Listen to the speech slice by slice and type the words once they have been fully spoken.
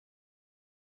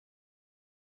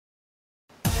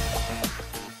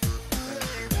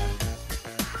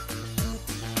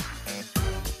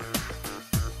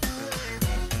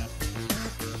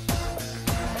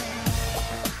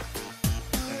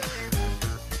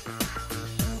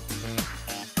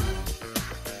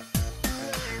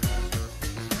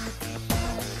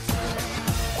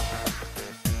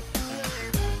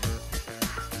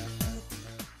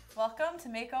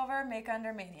Makeover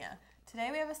Makeunder Mania. Today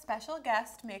we have a special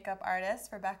guest makeup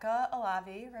artist, Rebecca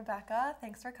Alavi. Rebecca,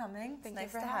 thanks for coming. It's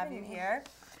nice to have you here.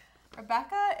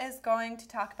 Rebecca is going to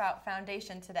talk about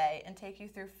foundation today and take you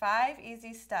through 5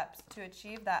 easy steps to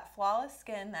achieve that flawless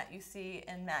skin that you see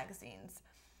in magazines.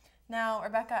 Now,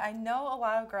 Rebecca, I know a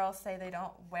lot of girls say they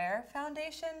don't wear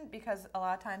foundation because a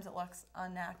lot of times it looks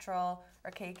unnatural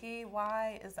or cakey.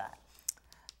 Why is that?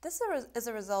 This is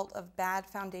a result of bad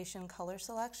foundation color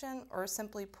selection or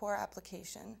simply poor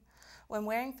application. When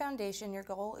wearing foundation, your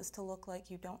goal is to look like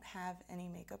you don't have any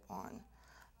makeup on.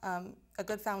 A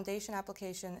good foundation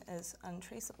application is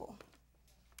untraceable.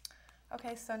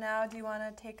 Okay, so now do you want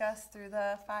to take us through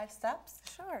the 5 steps?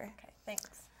 Sure. Okay,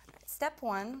 thanks. Step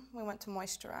 1, we want to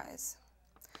moisturize.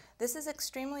 This is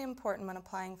extremely important when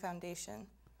applying foundation.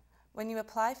 When you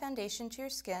apply foundation to your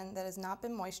skin that has not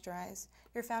been moisturized,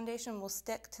 your foundation will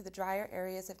stick to the drier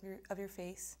areas of your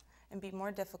face and be more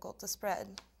difficult to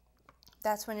spread.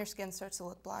 That's when your skin starts to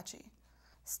look blotchy.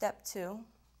 Step 2,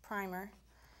 primer.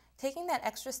 Taking that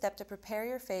extra step to prepare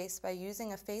your face by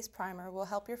using a face primer will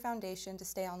help your foundation to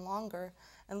stay on longer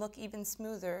and look even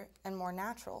smoother and more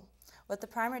natural. What the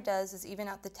primer does is even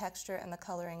out the texture and the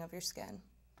coloring of your skin.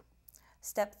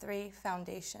 Step 3,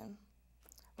 foundation.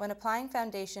 When applying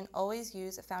foundation, always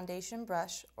use a foundation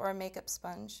brush or a makeup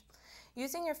sponge.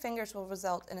 Using your fingers will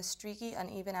result in a streaky,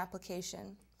 uneven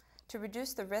application. To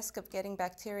reduce the risk of getting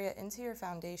bacteria into your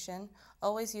foundation,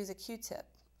 always use a Q-tip.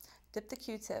 Dip the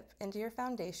Q-tip into your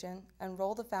foundation and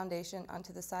roll the foundation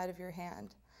onto the side of your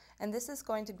hand. And this is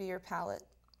going to be your palette.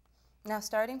 Now,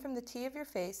 starting from the T of your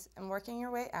face and working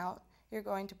your way out, you're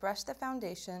going to brush the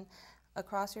foundation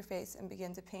across your face and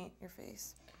begin to paint your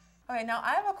face. Okay, now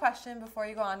I have a question before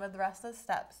you go on with the rest of the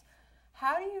steps.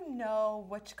 How do you know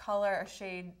which color or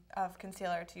shade of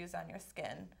concealer to use on your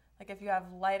skin? Like if you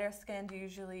have lighter skin, do you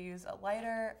usually use a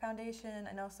lighter foundation?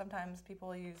 I know sometimes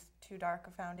people use too dark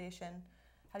a foundation.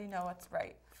 How do you know what's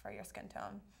right for your skin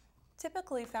tone?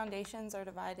 Typically, foundations are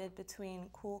divided between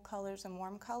cool colors and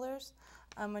warm colors.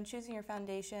 When choosing your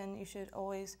foundation, you should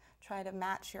always try to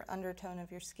match your undertone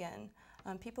of your skin.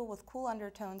 People with cool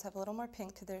undertones have a little more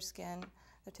pink to their skin.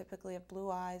 They typically have blue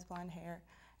eyes, blonde hair.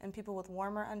 And people with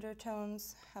warmer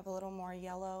undertones have a little more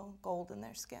yellow, gold in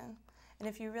their skin. And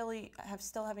if you really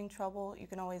still having trouble, you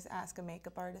can always ask a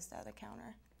makeup artist at a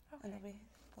counter. Okay. And they'll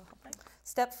help you.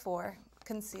 Step 4,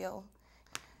 conceal.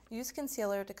 Use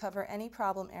concealer to cover any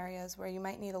problem areas where you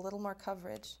might need a little more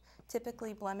coverage,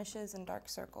 typically blemishes and dark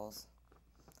circles.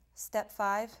 Step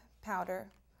 5, powder.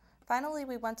 Finally,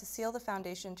 we want to seal the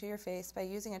foundation to your face by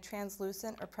using a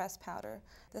translucent or pressed powder.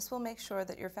 This will make sure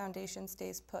that your foundation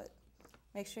stays put.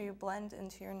 Make sure you blend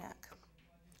into your neck.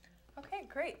 Okay,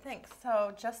 great, thanks.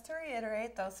 So just to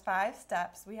reiterate those 5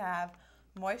 steps, we have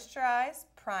moisturize,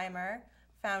 primer,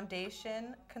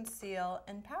 foundation, conceal,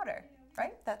 and powder,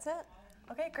 right? That's it.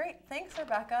 Okay, great. Thanks,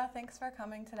 Rebecca. Thanks for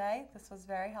coming today. This was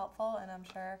very helpful, and I'm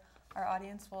sure our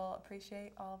audience will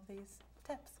appreciate all of these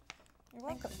tips. You're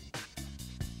welcome.